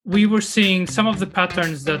we were seeing some of the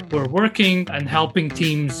patterns that were working and helping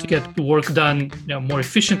teams get work done more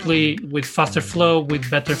efficiently with faster flow,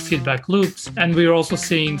 with better feedback loops. And we were also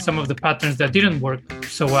seeing some of the patterns that didn't work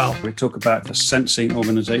so well. We talk about the sensing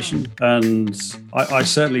organization, and I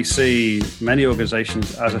certainly see many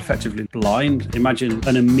organizations as effectively blind. Imagine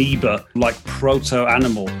an amoeba like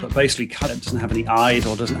proto-animal that basically doesn't have any eyes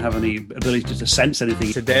or doesn't have any ability to sense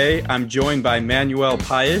anything. Today, I'm joined by Manuel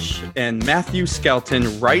Paes and Matthew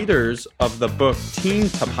Skelton, writers of the book Team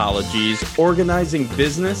Topologies, Organizing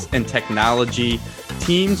Business and Technology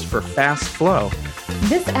Teams for Fast Flow.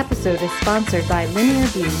 This episode is sponsored by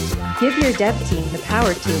LinearB. Give your dev team the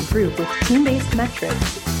power to improve with team-based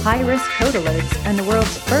metrics, high-risk code alerts, and the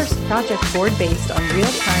world's first project board based on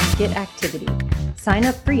real-time Git activity. Sign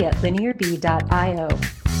up free at linearb.io.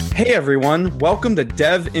 Hey everyone, welcome to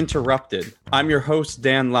Dev Interrupted. I'm your host,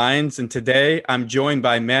 Dan Lyons, and today I'm joined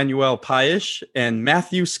by Manuel Paes and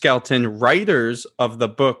Matthew Skelton, writers of the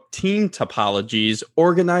book Team Topologies,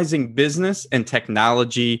 Organizing Business and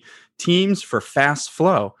Technology Teams for Fast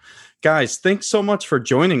Flow. Guys, thanks so much for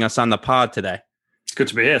joining us on the pod today. It's good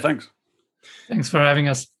to be here, thanks. Thanks for having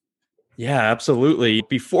us. Yeah, absolutely.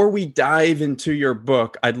 Before we dive into your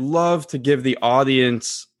book, I'd love to give the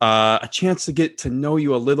audience a chance to get to know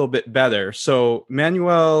you a little bit better. So,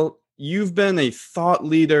 Manuel, you've been a thought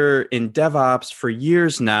leader in DevOps for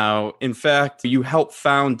years now. In fact, you helped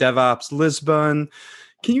found DevOps Lisbon.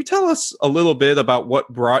 Can you tell us a little bit about what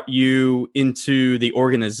brought you into the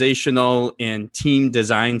organizational and team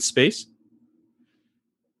design space?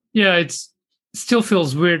 Yeah, it still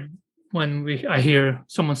feels weird when I hear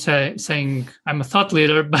someone saying I'm a thought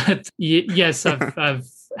leader, but yes, I've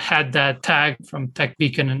had that tag from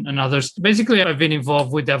TechBeacon and others. Basically, I've been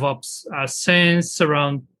involved with DevOps since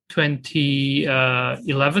around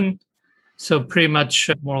 2011. So pretty much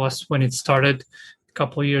more or less when it started, a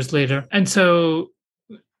couple of years later. And so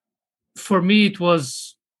for me, it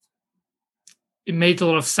made a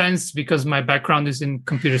lot of sense because my background is in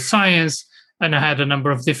computer science. And I had a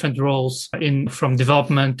number of different roles from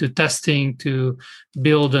development to testing to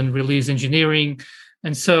build and release engineering.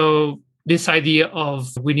 And so this idea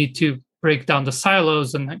of we need to break down the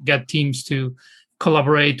silos and get teams to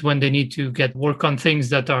collaborate when they need to work on things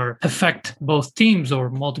that affect both teams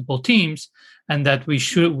or multiple teams, and that we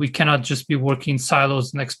cannot just be working in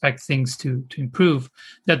silos and expect things to improve.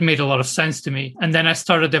 That made a lot of sense to me. And then I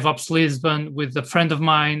started DevOps Lisbon with a friend of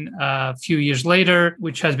mine a few years later,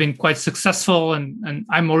 which has been quite successful. And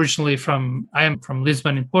I am from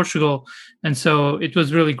Lisbon in Portugal. And so it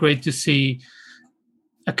was really great to see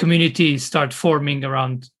a community start forming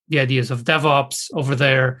around the ideas of DevOps over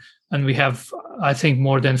there. And we have, I think,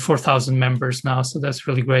 more than 4,000 members now. So that's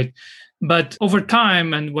really great. But over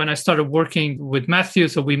time, and when I started working with Matthew,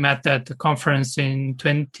 so we met at the conference in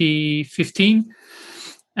 2015,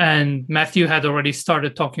 and Matthew had already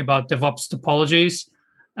started talking about DevOps topologies.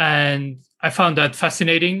 And I found that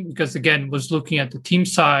fascinating because, again, was looking at the team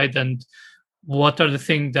side and what are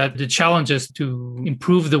the challenges to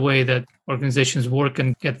improve the way that organizations work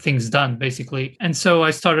and get things done, basically. And so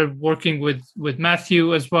I started working with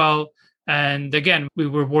Matthew as well. And again, we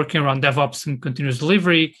were working around DevOps and continuous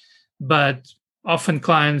delivery. But often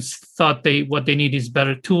clients thought what they need is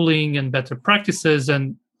better tooling and better practices.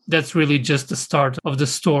 And that's really just the start of the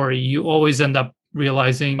story. You always end up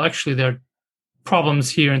realizing, actually, there are problems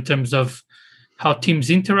here in terms of how teams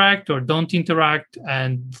interact or don't interact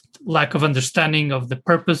and lack of understanding of the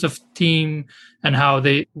purpose of team and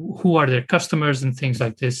who are their customers and things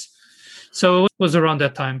like this. So it was around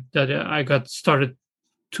that time that I got started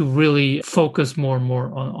to really focus more and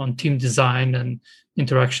more on team design and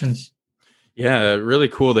interactions. Yeah, really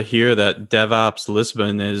cool to hear that DevOps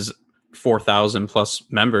Lisbon is 4,000 plus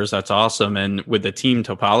members. That's awesome. And with the team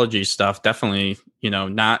topology stuff, definitely,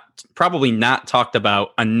 probably not talked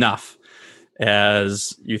about enough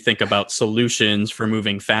as you think about solutions for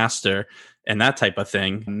moving faster and that type of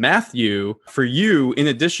thing. Matthew, for you, in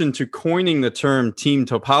addition to coining the term team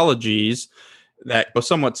topologies, that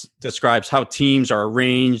somewhat describes how teams are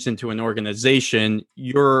arranged into an organization,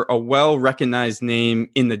 you're a well-recognized name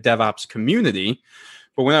in the DevOps community.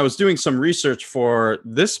 But when I was doing some research for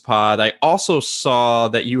this pod, I also saw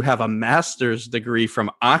that you have a master's degree from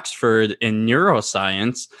Oxford in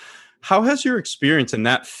neuroscience. How has your experience in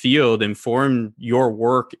that field informed your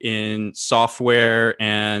work in software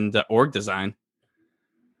and org design?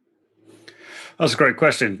 That's a great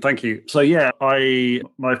question. Thank you. So yeah,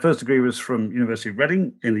 my first degree was from University of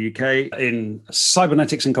Reading in the UK in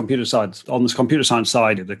cybernetics and computer science. On this computer science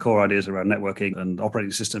side, the core ideas around networking and operating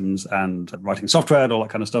systems and writing software and all that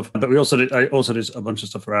kind of stuff. But I also did a bunch of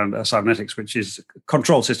stuff around cybernetics, which is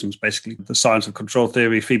control systems, basically the science of control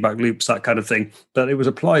theory, feedback loops, that kind of thing. But it was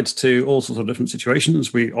applied to all sorts of different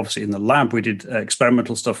situations. We obviously in the lab we did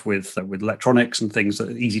experimental stuff with electronics and things that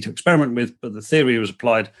are easy to experiment with, but the theory was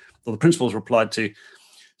applied, or the principles were applied to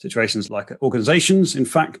situations like organizations, in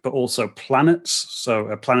fact, but also planets,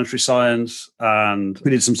 so planetary science, and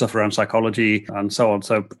we did some stuff around psychology and so on.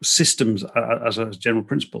 So systems as a general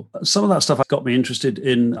principle. Some of that stuff got me interested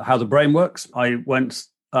in how the brain works. I got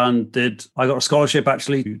a scholarship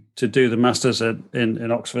actually to do the master's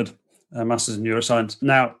in Oxford, master's in neuroscience.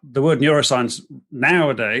 Now, the word neuroscience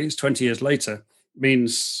nowadays, 20 years later,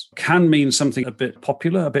 can mean something a bit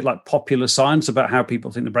popular, a bit like popular science about how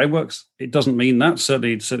people think the brain works. It doesn't mean that.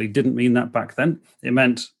 Certainly didn't mean that back then. It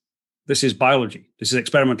meant this is biology. This is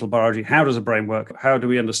experimental biology. How does the brain work? How do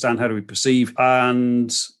we understand? How do we perceive?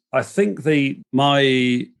 And I think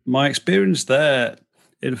my experience there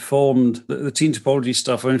informed the team topology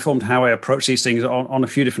stuff, informed how I approach these things on a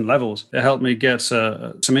few different levels. It helped me get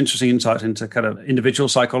some interesting insight into kind of individual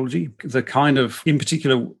psychology, the kind of, in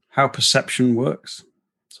particular, how perception works.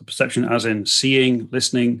 So perception as in seeing,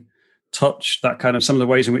 listening, touch, that kind of some of the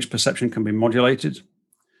ways in which perception can be modulated.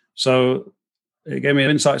 So it gave me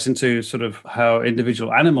insights into sort of how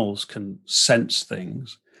individual animals can sense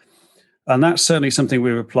things. And that's certainly something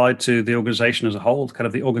we've applied to the organization as a whole, kind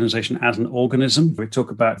of the organization as an organism. We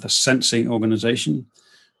talk about the sensing organization.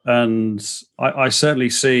 And I certainly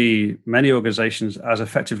see many organizations as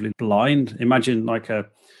effectively blind. Imagine like an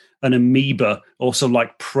amoeba, also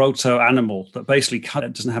like proto-animal that basically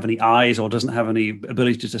doesn't have any eyes or doesn't have any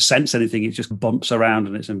ability to sense anything. It just bumps around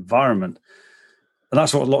in its environment. And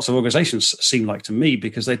that's what lots of organizations seem like to me,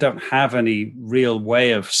 because they don't have any real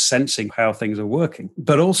way of sensing how things are working.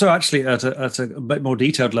 But also actually at a bit more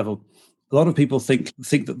detailed level, a lot of people think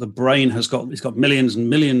that the brain it's got millions and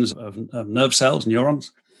millions of nerve cells,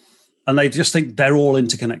 neurons, and they just think they're all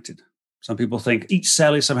interconnected. Some people think each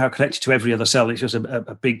cell is somehow connected to every other cell. It's just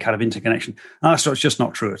a big kind of interconnection. And that's just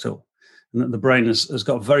not true at all. And that the brain has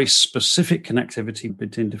got very specific connectivity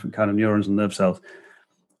between different kind of neurons and nerve cells.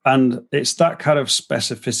 And it's that kind of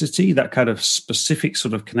specificity, that kind of specific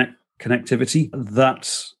sort of connectivity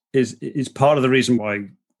that is part of the reason why,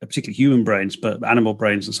 particularly human brains, but animal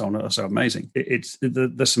brains and so on, are so amazing.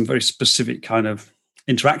 There's some very specific kind of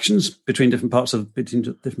interactions between different parts of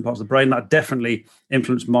the brain that definitely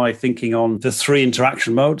influenced my thinking on the 3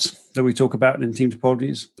 interaction modes that we talk about in team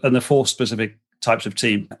topologies and the 4 specific types of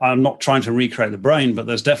team. I'm not trying to recreate the brain, but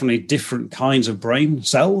there's definitely different kinds of brain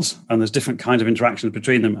cells and there's different kinds of interactions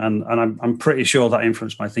between them. And I'm pretty sure that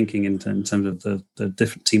influenced my thinking in terms of the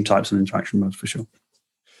different team types and interaction modes for sure.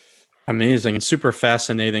 Amazing. Super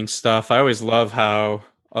fascinating stuff. I always love how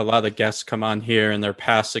a lot of guests come on here and their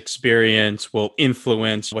past experience will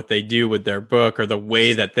influence what they do with their book or the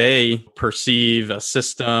way that they perceive a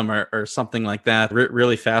system or something like that.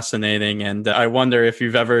 Really fascinating. And I wonder if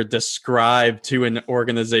you've ever described to an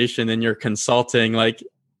organization in your consulting, like,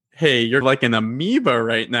 hey, you're like an amoeba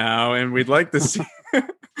right now, and we'd like to see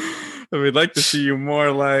we'd like to see you more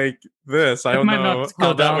like this. I don't know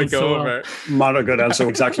how that would go over. Might not go down so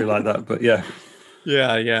exactly like that, but yeah.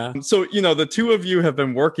 Yeah. So, the two of you have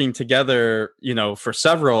been working together, for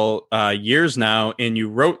several years now, and you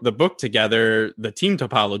wrote the book together, the Team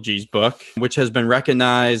Topologies book, which has been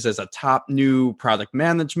recognized as a top new product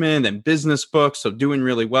management and business book. So doing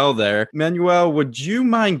really well there. Manuel, would you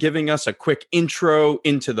mind giving us a quick intro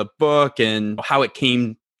into the book and how it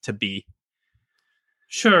came to be?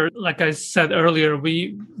 Sure. Like I said earlier,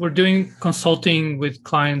 we were doing consulting with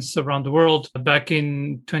clients around the world back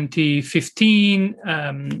in 2015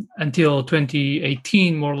 until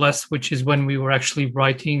 2018, more or less, which is when we were actually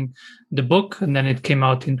writing the book. And then it came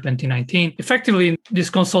out in 2019. Effectively, this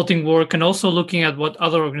consulting work and also looking at what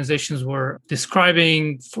other organizations were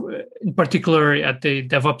describing, in particular at the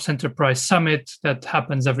DevOps Enterprise Summit that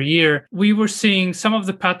happens every year, we were seeing some of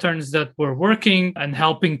the patterns that were working and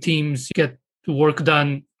helping teams get work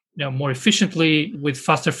done more efficiently, with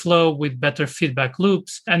faster flow, with better feedback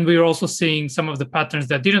loops. And we were also seeing some of the patterns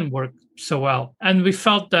that didn't work so well. And we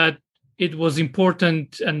felt that it was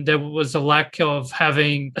important and there was a lack of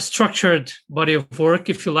having a structured body of work,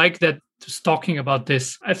 if you like, that was talking about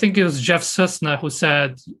this. I think it was Jeff Sussna who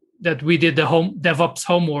said that we did the DevOps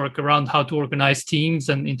homework around how to organize teams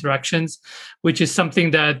and interactions, which is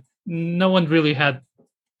something that no one really had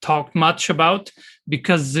talked much about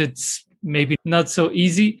because it's maybe not so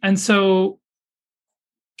easy. And so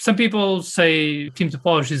some people say team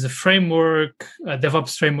topology is a framework, a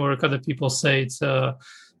DevOps framework. Other people say it's a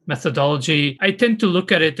methodology. I tend to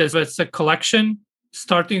look at it as it's a collection,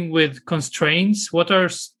 starting with constraints. What are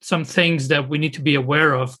some things that we need to be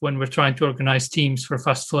aware of when we're trying to organize teams for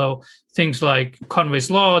fast flow? Things like Conway's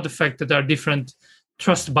Law, the fact that there are different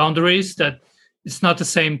trust boundaries, that it's not the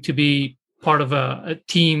same to be part of a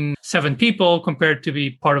team, 7 people, compared to be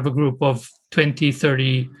part of a group of 20,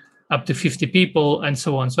 30, up to 50 people, and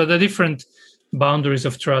so on. So the different boundaries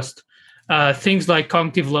of trust. Things like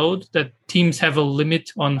cognitive load, that teams have a limit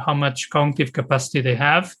on how much cognitive capacity they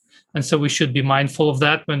have. And so we should be mindful of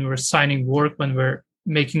that when we're assigning work, when we're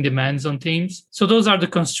making demands on teams. So those are the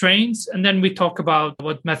constraints. And then we talk about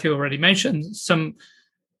what Matthew already mentioned, some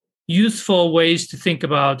useful ways to think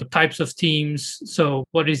about the types of teams. So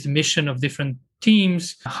what is the mission of different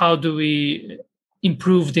teams? How do we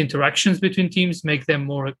improve the interactions between teams, make them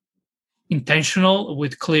more intentional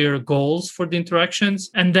with clear goals for the interactions?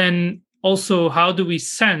 And then also, how do we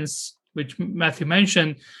sense, which Matthew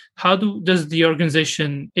mentioned, does the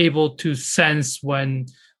organization able to sense when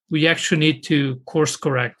we actually need to course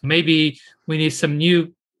correct? Maybe we need some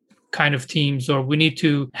new kind of teams, or we need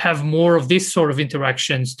to have more of this sort of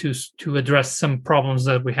interactions to address some problems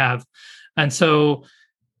that we have. And so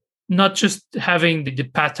not just having the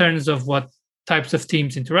patterns of what types of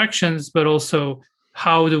teams interactions, but also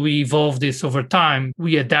how do we evolve this over time?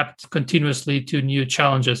 We adapt continuously to new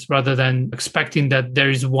challenges rather than expecting that there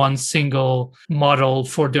is one single model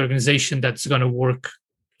for the organization that's going to work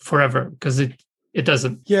forever, because it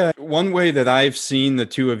doesn't. Yeah. One way that I've seen the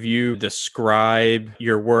two of you describe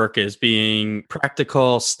your work as being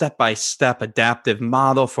practical, step-by-step adaptive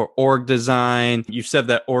model for org design. You've said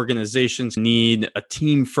that organizations need a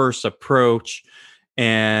team-first approach.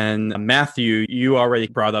 And Matthew, you already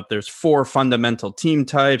brought up there's 4 fundamental team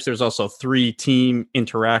types. There's also 3 team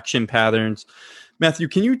interaction patterns. Matthew,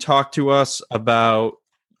 can you talk to us about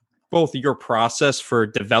both your process for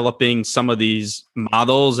developing some of these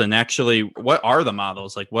models and actually what are the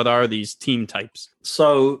models? Like, what are these team types?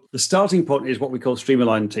 So the starting point is what we call stream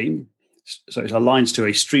aligned team. So it aligns to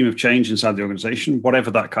a stream of change inside the organization, whatever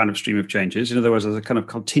that kind of stream of change is. In other words, there's a kind of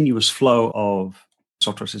continuous flow of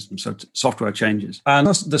software systems, so software changes. And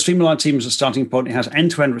the streamlined team is a starting point. It has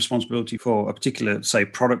end-to-end responsibility for a particular, say,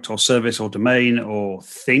 product or service or domain or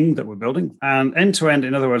thing that we're building. And end-to-end,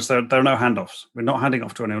 in other words, there are no handoffs. We're not handing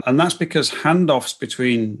off to anyone. And that's because handoffs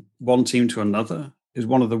between one team to another is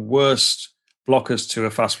one of the worst blockers to a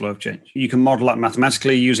fast flow of change. You can model that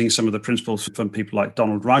mathematically using some of the principles from people like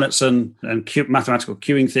Donald Reinertsen and mathematical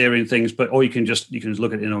queuing theory and things, or you can just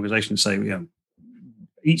look at it in an organization and say,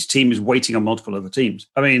 each team is waiting on multiple other teams.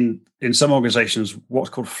 I mean, in some organizations,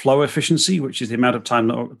 what's called flow efficiency, which is the amount of time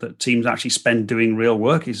that teams actually spend doing real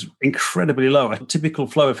work, is incredibly low. A typical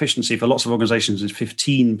flow efficiency for lots of organizations is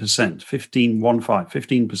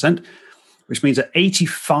 15%, which means that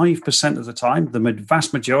 85% of the time, the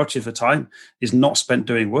vast majority of the time, is not spent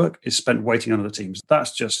doing work, is spent waiting on other teams.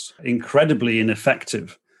 That's just incredibly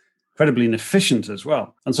ineffective, incredibly inefficient as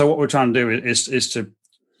well. And so what we're trying to do is to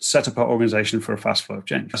set up our organization for a fast flow of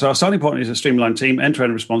change. So our starting point is a streamlined team,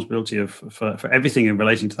 end-to-end responsibility for everything in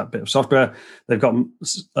relating to that bit of software. They've got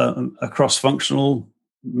a cross-functional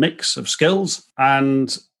mix of skills.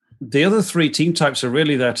 And the other 3 team types are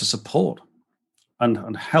really there to support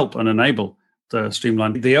and help and enable the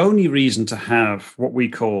streamlined. The only reason to have what we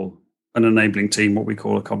call an enabling team, what we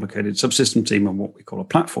call a complicated subsystem team, and what we call a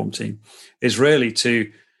platform team is really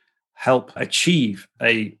to help achieve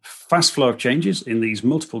a fast flow of changes in these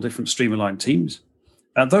multiple different stream-aligned teams.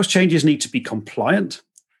 Those changes need to be compliant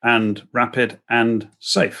and rapid and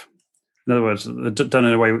safe. In other words, done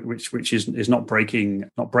in a way which is not breaking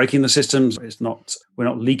the systems. We're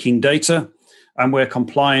not leaking data, and we're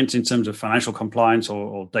compliant in terms of financial compliance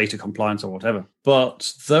or data compliance or whatever.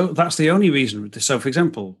 But that's the only reason. So, for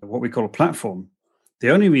example, what we call a platform, the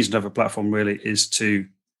only reason to have a platform really is to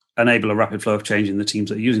enable a rapid flow of change in the teams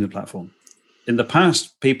that are using the platform. In the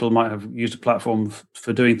past, people might have used a platform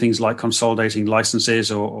for doing things like consolidating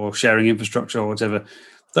licenses or sharing infrastructure or whatever.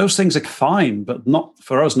 Those things are fine, but not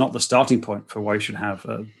for us, not the starting point for why you should have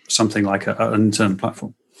something like an internal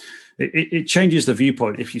platform. It changes the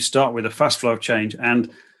viewpoint if you start with a fast flow of change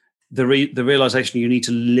and the realization you need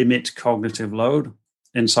to limit cognitive load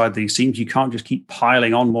inside these teams. You can't just keep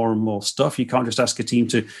piling on more and more stuff. You can't just ask a team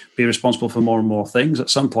to be responsible for more and more things. At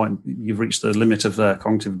some point, you've reached the limit of their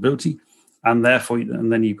cognitive ability, and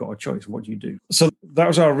then you've got a choice. What do you do? So that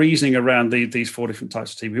was our reasoning around these 4 different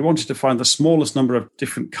types of team. We wanted to find the smallest number of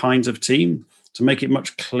different kinds of team to make it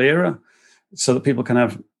much clearer so that people can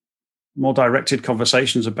have more directed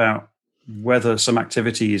conversations about whether some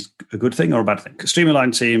activity is a good thing or a bad thing. A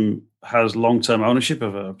streamline team has long-term ownership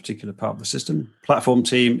of a particular part of the system. Platform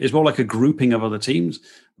team is more like a grouping of other teams,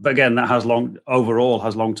 but again, that has overall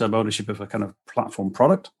has long-term ownership of a kind of platform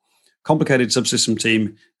product. Complicated subsystem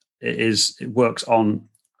team it works on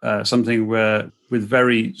something where with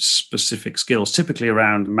very specific skills, typically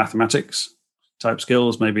around mathematics type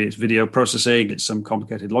skills. Maybe it's video processing, it's some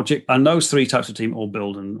complicated logic. And those three types of team all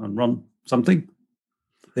build and run something.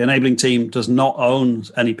 The enabling team does not own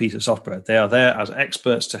any piece of software. They are there as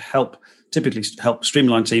experts to typically help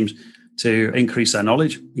streamline teams to increase their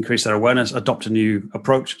knowledge, increase their awareness, adopt a new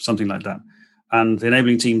approach, something like that. And the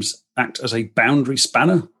enabling teams act as a boundary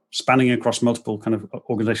spanner, spanning across multiple kind of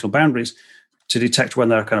organizational boundaries to detect when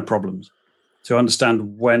there are kind of problems, to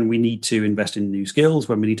understand when we need to invest in new skills,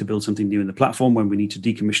 when we need to build something new in the platform, when we need to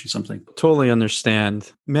decommission something. Totally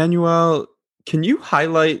understand. Manuel, can you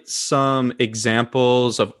highlight some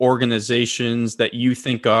examples of organizations that you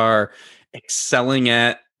think are excelling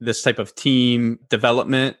at this type of team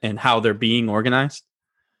development and how they're being organized?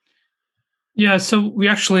 Yeah, so we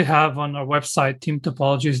actually have on our website,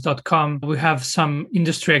 teamtopologies.com, we have some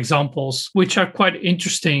industry examples, which are quite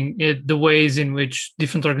interesting in the ways in which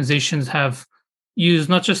different organizations have used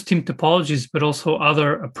not just team topologies, but also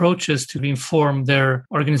other approaches to inform their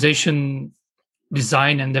organization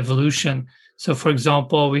design and evolution. So, for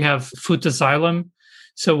example, we have Food Asylum.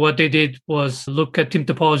 So what they did was look at team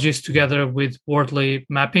topologies together with Wordly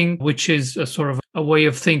mapping, which is a sort of a way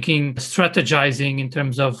of thinking, strategizing in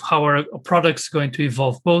terms of how our products going to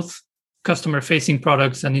evolve, both customer-facing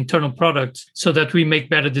products and internal products, so that we make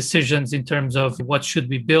better decisions in terms of what should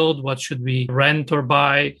we build, what should we rent or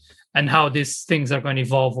buy, and how these things are going to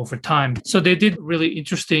evolve over time. So they did really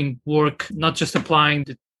interesting work, not just applying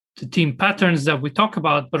the team patterns that we talk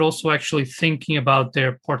about, but also actually thinking about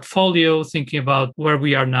their portfolio, thinking about where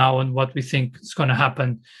we are now and what we think is going to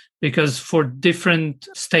happen. Because for different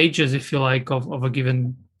stages, if you like, of a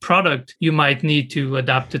given product, you might need to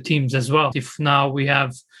adapt the teams as well. If now we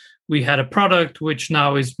had a product which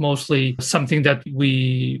now is mostly something that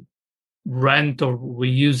we rent or we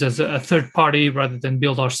use as a third party rather than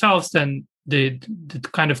build ourselves, then the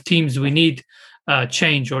kind of teams we need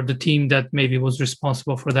change, or the team that maybe was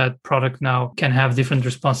responsible for that product now can have different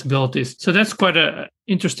responsibilities. So that's quite an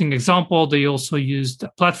interesting example. They also used a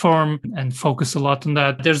platform and focus a lot on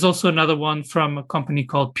that. There's also another one from a company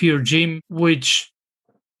called Pure Gym, which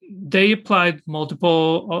they applied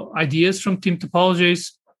multiple ideas from team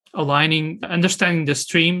topologies, understanding the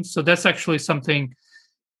stream. So that's actually something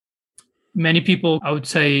many people, I would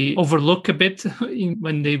say, overlook a bit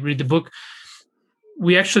when they read the book.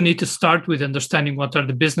 We actually need to start with understanding what are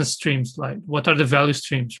the business streams, like what are the value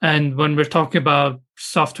streams. And when we're talking about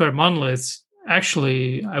software monoliths,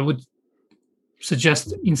 actually, I would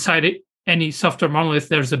suggest inside any software monolith,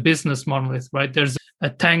 there's a business monolith, right? There's a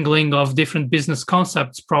tangling of different business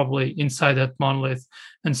concepts probably inside that monolith.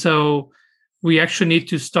 And so we actually need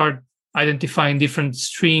to start identifying different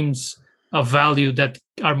streams of value that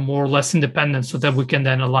are more or less independent so that we can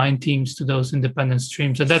then align teams to those independent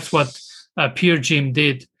streams. And that's what Pure Gym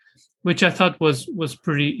did, which I thought was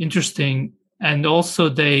pretty interesting. And also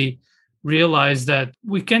they realized that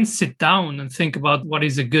we can sit down and think about what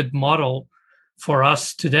is a good model for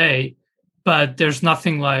us today, but there's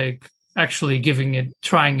nothing like actually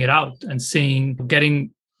trying it out and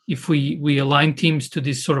if we align teams to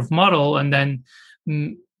this sort of model and then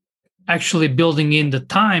actually building in the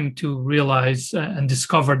time to realize and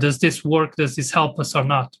discover, does this work? Does this help us or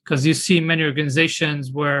not? Because you see many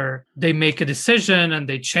organizations where they make a decision and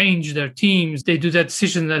they change their teams. They do that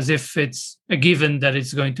decision as if it's a given that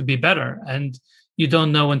it's going to be better. And you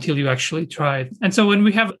don't know until you actually try it. And so when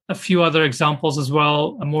we have a few other examples as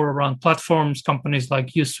well, more around platforms, companies like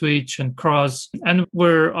Uswitch and Cross, and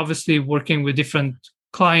we're obviously working with different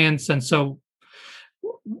clients. And so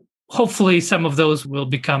hopefully some of those will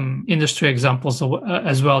become industry examples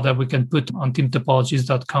as well that we can put on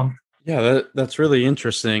teamtopologies.com. Yeah, that's really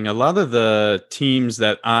interesting. A lot of the teams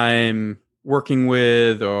that I'm working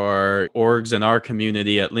with or orgs in our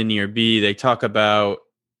community at Linear B, they talk about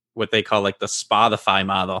what they call like the Spotify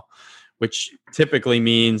model, which typically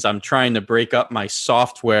means I'm trying to break up my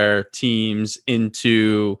software teams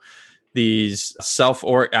into these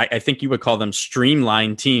I think you would call them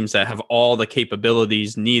streamlined teams that have all the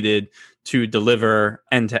capabilities needed to deliver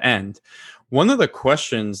end to end. One of the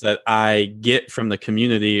questions that I get from the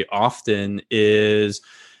community often is,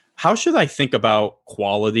 how should I think about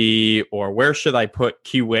quality, or where should I put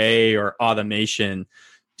QA or automation?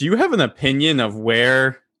 Do you have an opinion of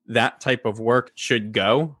where that type of work should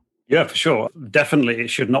go? Yeah, for sure. Definitely, it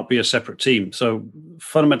should not be a separate team. So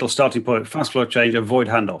fundamental starting point, fast flow of change, avoid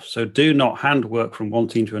handoffs. So do not hand work from one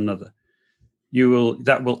team to another.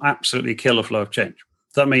 That will absolutely kill a flow of change.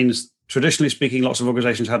 That means, traditionally speaking, lots of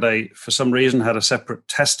organizations for some reason, had a separate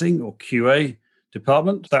testing or QA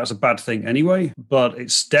department. That's a bad thing anyway, but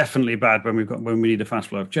it's definitely bad when we need a fast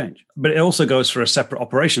flow of change. But it also goes for a separate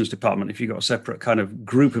operations department. If you've got a separate kind of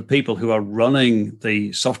group of people who are running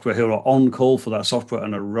the software, who are on call for that software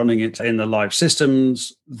and are running it in the live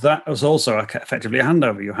systems, that is also effectively a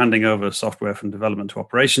handover. You're handing over software from development to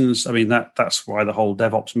operations. I mean, that's why the whole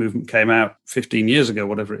DevOps movement came out 15 years ago,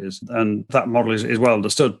 whatever it is. And that model is well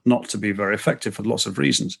understood not to be very effective for lots of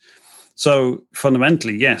reasons. So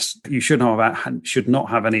fundamentally, yes, you should not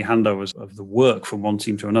have any handovers of the work from one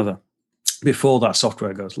team to another before that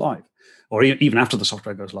software goes live, or even after the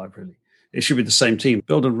software goes live, really. It should be the same team.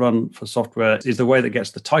 Build and run for software is the way that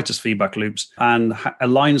gets the tightest feedback loops and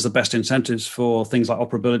aligns the best incentives for things like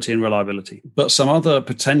operability and reliability. But some other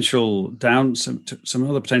potential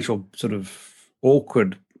sort of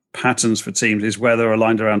awkward patterns for teams is where they're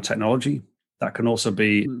aligned around technology. That can also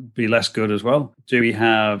be less good as well.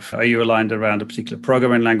 Are you aligned around a particular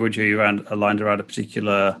programming language? Are you aligned around a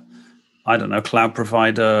particular, cloud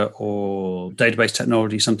provider or database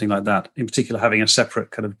technology, something like that? In particular, having a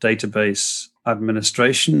separate kind of database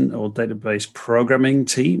administration or database programming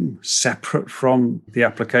team separate from the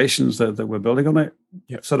applications that we're building on it,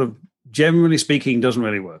 sort of generally speaking, doesn't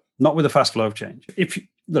really work. Not with a fast flow of change.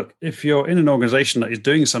 If you're in an organization that is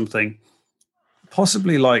doing something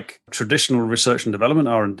possibly like traditional research and development,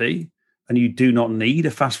 R&D, and you do not need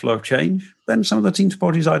a fast flow of change, then some of the team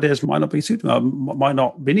topologies ideas might not be suitable, might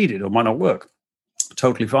not be needed, or might not work.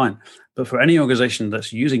 Totally fine. But for any organization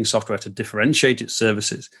that's using software to differentiate its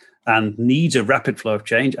services and needs a rapid flow of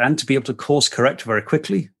change and to be able to course correct very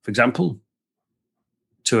quickly, for example,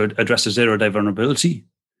 to address a zero-day vulnerability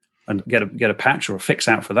and get a patch or a fix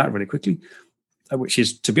out for that really quickly, which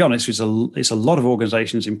is, to be honest, it's a lot of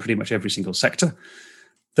organizations in pretty much every single sector,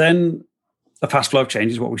 then a fast flow of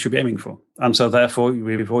change is what we should be aiming for. And so therefore,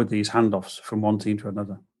 we avoid these handoffs from one team to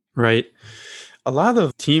another. Right. A lot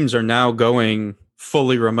of teams are now going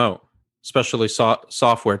fully remote, especially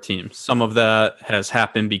software teams. Some of that has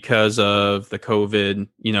happened because of the COVID,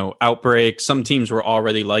 outbreak. Some teams were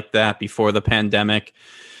already like that before the pandemic.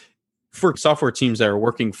 For software teams that are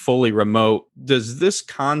working fully remote, does this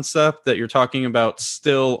concept that you're talking about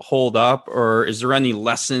still hold up, or is there any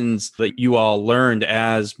lessons that you all learned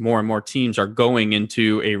as more and more teams are going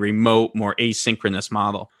into a remote, more asynchronous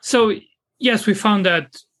model? So, yes, we found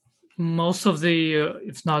that most of the,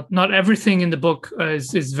 if not everything in the book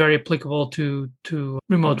is very applicable to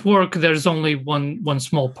remote work. There's only one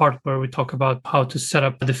small part where we talk about how to set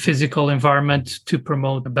up the physical environment to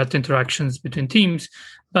promote better interactions between teams.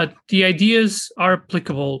 But the ideas are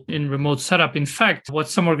applicable in remote setup. In fact, what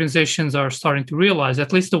some organizations are starting to realize,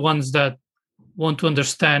 at least the ones that want to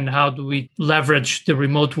understand how do we leverage the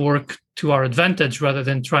remote work to our advantage rather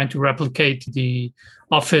than trying to replicate the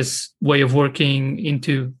office way of working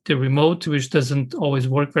into the remote, which doesn't always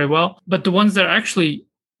work very well. But the ones that are actually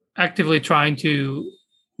actively trying to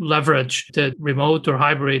leverage the remote or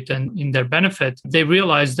hybrid and in their benefit, they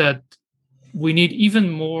realize that we need even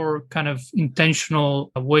more kind of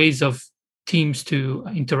intentional ways of teams to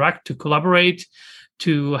interact, to collaborate,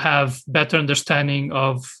 to have better understanding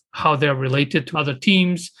of how they're related to other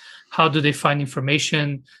teams, how do they find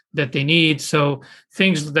information that they need. So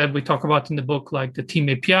things that we talk about in the book, like the team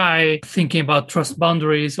API, thinking about trust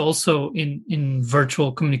boundaries, also in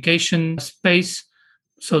virtual communication space.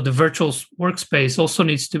 So the virtual workspace also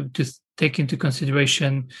needs to take into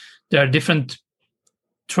consideration there are different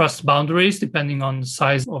trust boundaries depending on the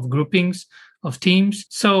size of groupings of teams.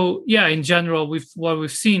 So yeah, in general, what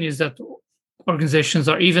we've seen is that organizations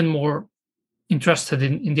are even more interested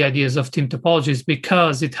in the ideas of team topologies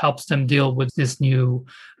because it helps them deal with this new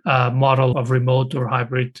model of remote or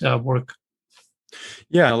hybrid work.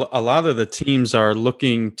 Yeah, a lot of the teams are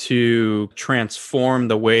looking to transform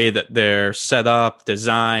the way that they're set up,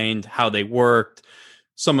 designed, how they worked.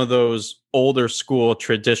 Some of those older school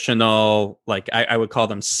traditional, like I would call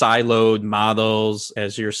them siloed models,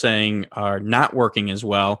 as you're saying, are not working as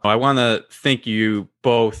well. I want to thank you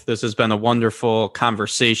both. This has been a wonderful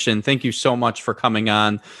conversation. Thank you so much for coming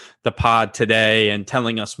on the pod today and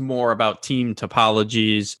telling us more about team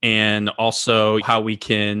topologies and also how we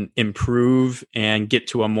can improve and get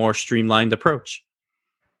to a more streamlined approach.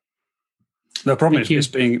 No problem. It's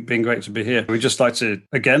been great to be here. We'd just like to,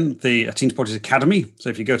 again, the Team Topologies Academy. So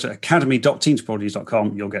if you go to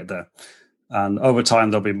academy.teamtopologies.com, you'll get there. And over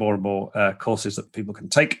time, there'll be more and more courses that people can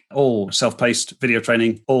take, all self-paced video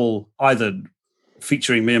training, all either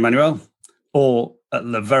featuring me and Manuel, or at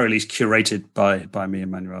the very least curated by me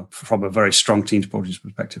and Manuel from a very strong team topologies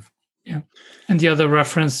perspective. Yeah. And the other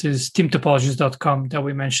reference is teamtopologies.com that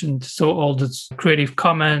we mentioned. So all the Creative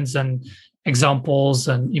Commons and examples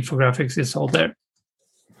and infographics is all there.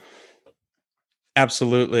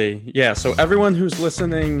 Absolutely. Yeah. So everyone who's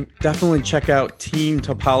listening, definitely check out Team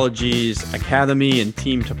Topologies Academy and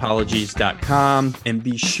teamtopologies.com, and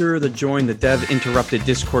be sure to join the Dev Interrupted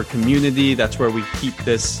Discord community. That's where we keep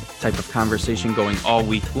this type of conversation going all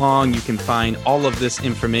week long. You can find all of this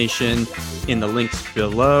information in the links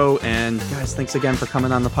below. And guys, thanks again for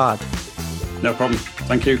coming on the pod. No problem.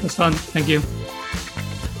 Thank you. It was fun. Thank you.